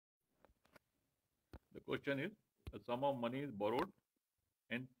question is a sum of money is borrowed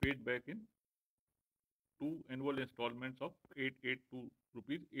and paid back in two annual installments of 882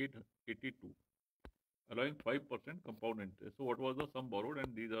 rupees 882, allowing 5% compound interest. So what was the sum borrowed,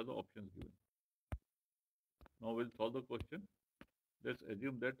 and these are the options given. Now we'll solve the question. Let's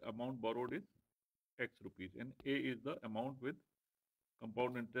assume that amount borrowed is X rupees and A is the amount with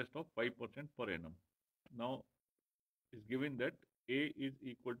compound interest of 5% per annum. Now it's given that A is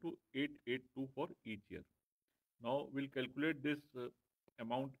equal to 882 for each year. Now we'll calculate this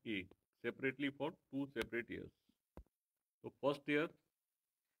amount A separately for two separate years. So first year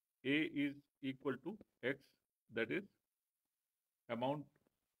A is equal to X, that is amount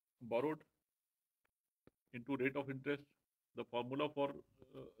borrowed into rate of interest. The formula for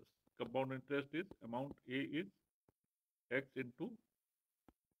compound interest is amount A is X into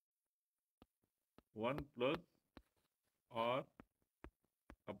 1 plus R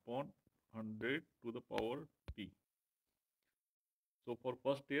upon 100 to the power T. So for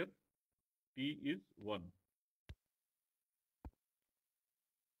first year, T is 1.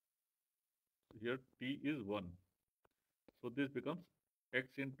 Here T is 1. So this becomes X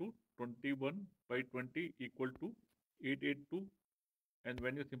into 21 by 20 equal to 882. And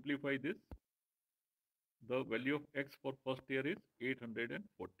when you simplify this, the value of X for first year is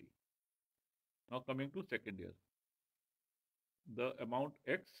 840. Now coming to second year. The amount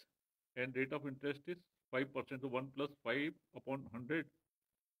X and rate of interest is 5%. So 1 plus 5 upon 100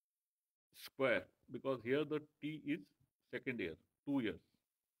 square, because here the T is second year, 2 years.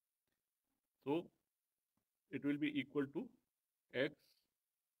 So it will be equal to X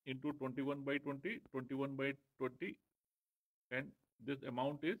into 21 by 20, 21 by 20, and this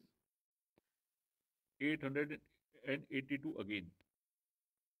amount is 882 again.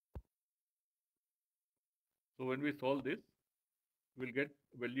 So when we solve this, we'll get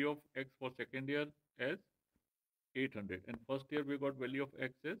value of X for second year as 800, and first year we got value of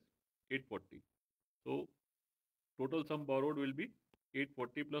X as 840. So total sum borrowed will be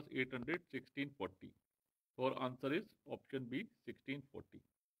 840 plus 800, 1640. So our answer is option B, 1640.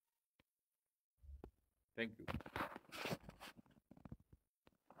 Thank you.